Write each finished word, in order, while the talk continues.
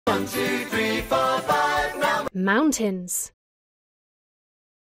adventure. 1, 2, 3, 4, 5. Now. Mountains.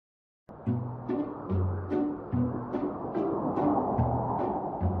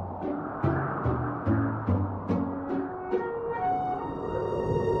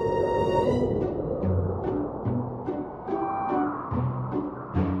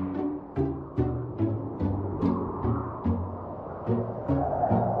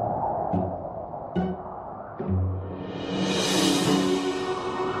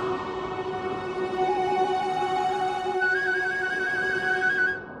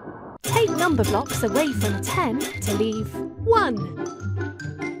 Take number blocks away from 10 to leave 1.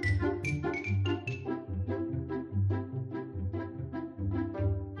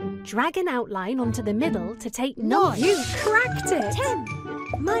 Drag an outline onto the middle to take 9. You cracked it! 10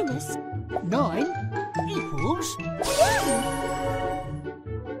 minus 9 equals 1.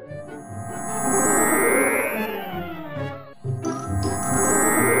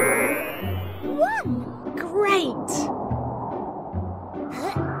 Great!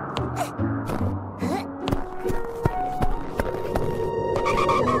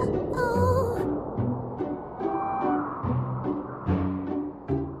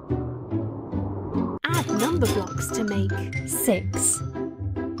 Add number blocks to make 6.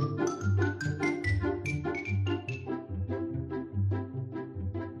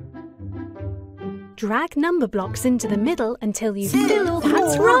 Drag number blocks into the middle until you fill.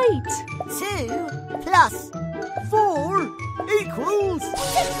 That's right! 2 plus 4 equals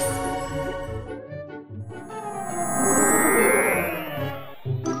 6.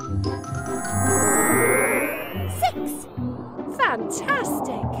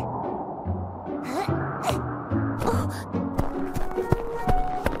 Fantastic!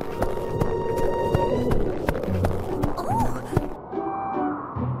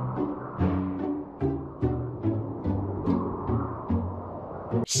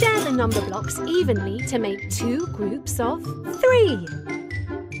 Share the number blocks evenly to make 2 groups of 3.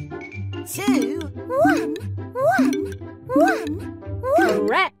 2 1 1 1 1.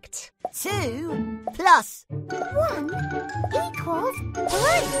 Correct! 2 plus 1 equals 3.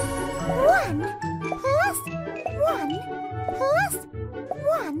 1 plus 1 plus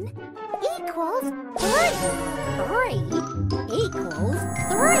 1 equals 3. 3 equals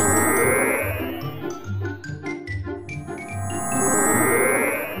 3.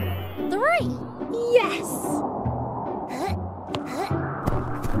 3. Yes!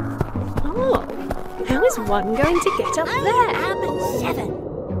 Oh, how is 1 going to get up there? I am 7.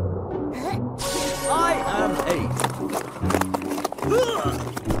 I am 8.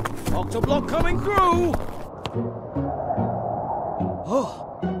 Octoblock coming through. Oh,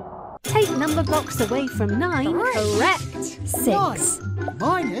 Take number blocks away from 9. 3. Correct! 6. 9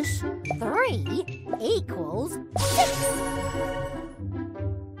 minus 3 equals 6.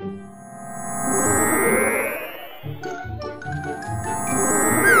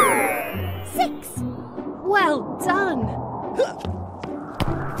 6. Well done!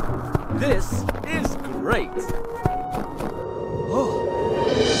 this is great. Oh,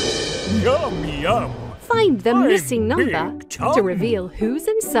 yum yum. Find the I'm missing number Big Tum. to reveal who's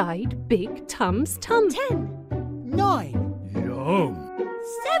inside Big Tum's tum. 10 9 yum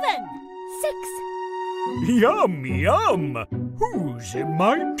 7 6. yum yum. Who's in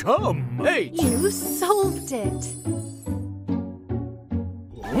my tum? 8 You solved it!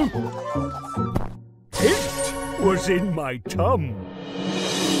 8 was in my tum.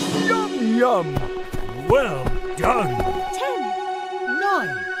 Yum yum. Well done. 10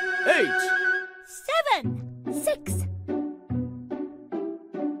 9 8 7 6.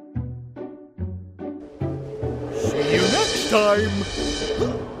 See you next time.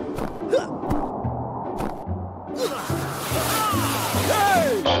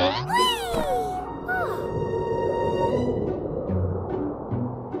 Hey!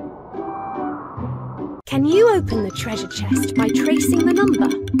 Can you open the treasure chest by tracing the number?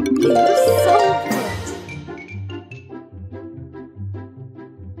 You solved it!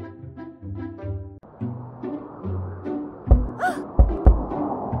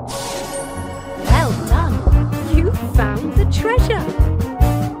 Well done! You found the treasure!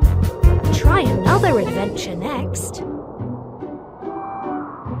 Try another adventure next.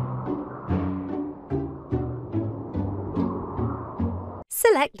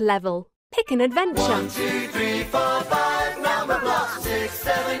 Select level. Pick an adventure. 1, 2, 3, 4, 5. Numberblocks. 6,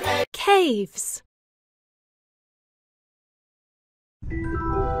 7, 8. Caves.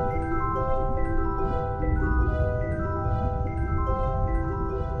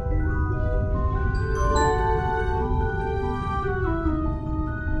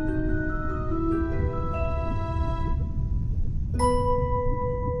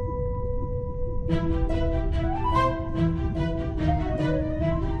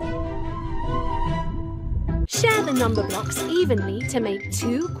 number blocks evenly to make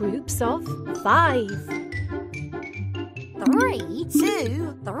 2 groups of 5. 3,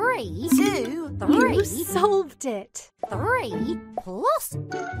 2, 3, 2, 3. You solved it. 3 plus 2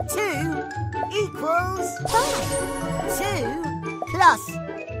 equals 5. 2 plus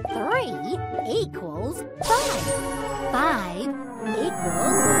 3 equals 5. 5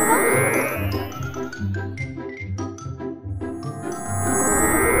 equals 5.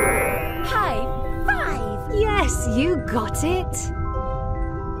 High 5. Yes, you got it.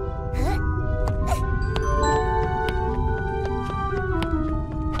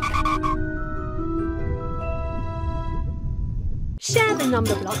 Share the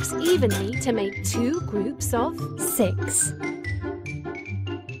number blocks evenly to make 2 groups of 6.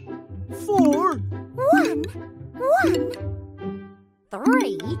 4 1, 1. 3,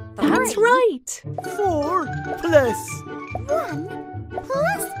 3. That's right. 4 plus 1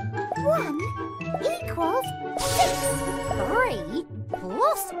 plus 1 equals 6. 3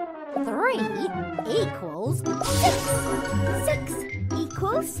 plus 3 equals 6. 6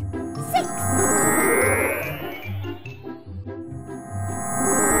 equals 6.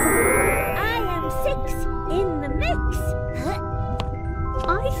 I am 6 in the mix.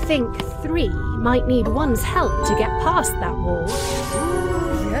 I think 3 might need 1's help to get past that wall.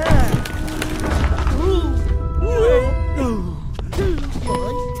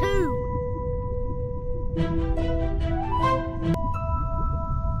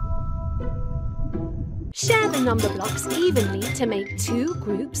 Share the number blocks evenly to make 2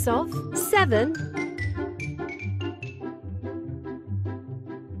 groups of 7.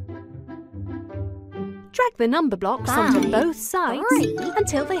 Drag the number blocks onto 5, both sides 3,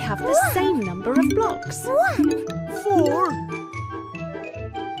 until they have the same number of blocks. 1. 4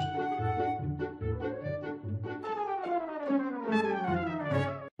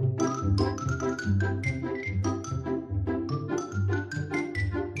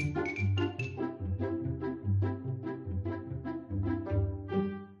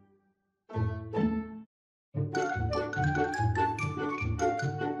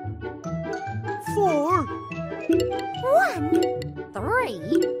 4 1, 3,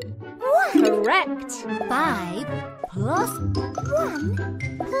 1. Correct. 5 plus 1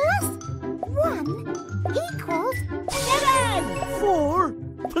 plus 1 equals 7. 4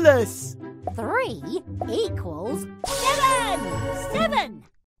 plus 3 equals 7. 7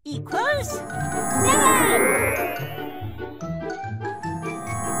 equals 7.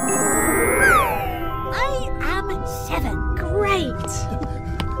 I am 7. Great.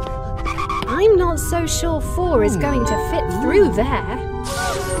 I'm not so sure 4 is going to fit through there.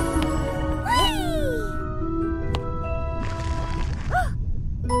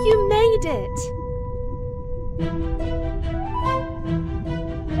 You made it.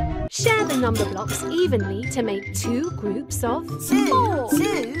 Share the number blocks evenly to make 2 groups of 2 4.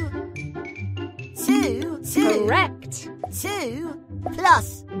 2 2 2 Correct. 2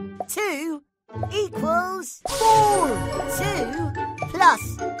 plus 2 equals 4 2 plus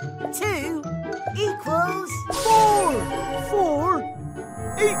 2 equals 4 4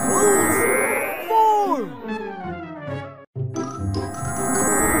 equals 4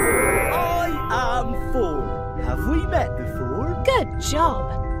 I am 4. Have we met before? Good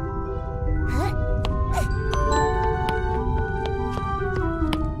job.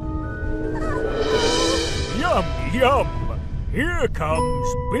 Yum, yum. Here comes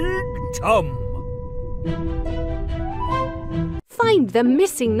Big Tum. Find the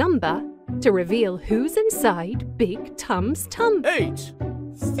missing number to reveal who's inside Big Tum's tum. 8.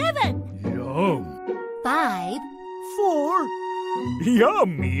 7. Yum. 5. 4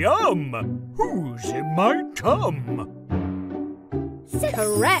 Yum, yum. Who's in my tum? 6.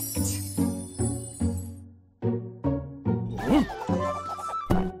 Correct.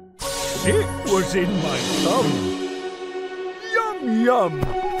 6 was in my tum. Yum, yum.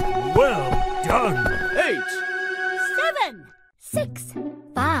 Well done. 8. 7. 6.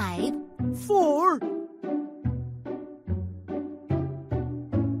 5. 4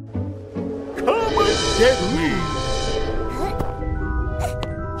 Come and get me.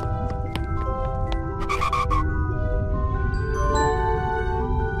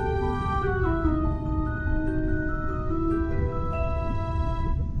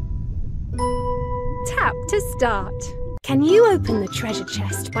 Tap to start. Can you open the treasure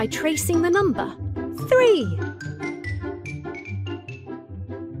chest by tracing the number 3?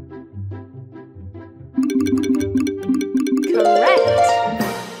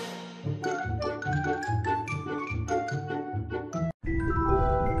 Correct.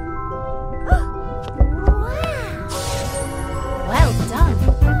 Well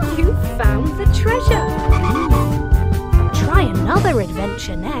done. You found the treasure. your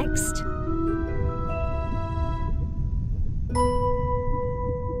adventure next.